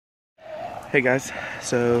Hey guys,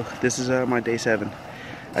 so this is my day 7.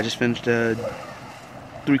 I just finished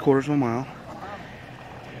 3/4 of a mile.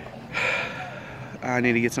 I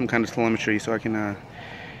need to get some kind of telemetry so I can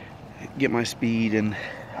get my speed and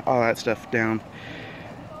all that stuff down.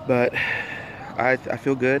 But I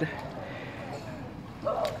feel good.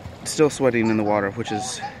 Still sweating in the water, which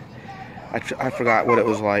is, I forgot what it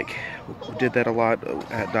was like. Did that a lot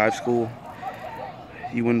at dive school.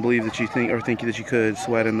 You wouldn't believe that you think that you could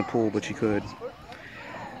sweat in the pool, but you could.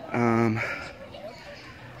 I'm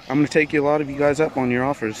going to take a lot of you guys up on your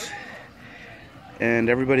offers. And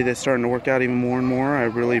everybody that's starting to work out even more and more, I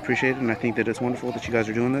really appreciate it. And I think that it's wonderful that you guys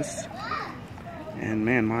are doing this. And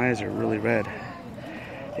man, my eyes are really red.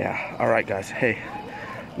 Yeah, alright guys. Hey,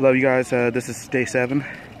 love you guys. This is day 7.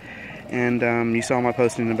 And you saw my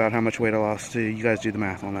posting about how much weight I lost. You guys do the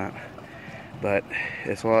math on that. But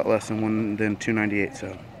it's a lot less than 298.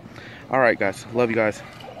 So, alright guys. Love you guys.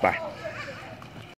 Bye.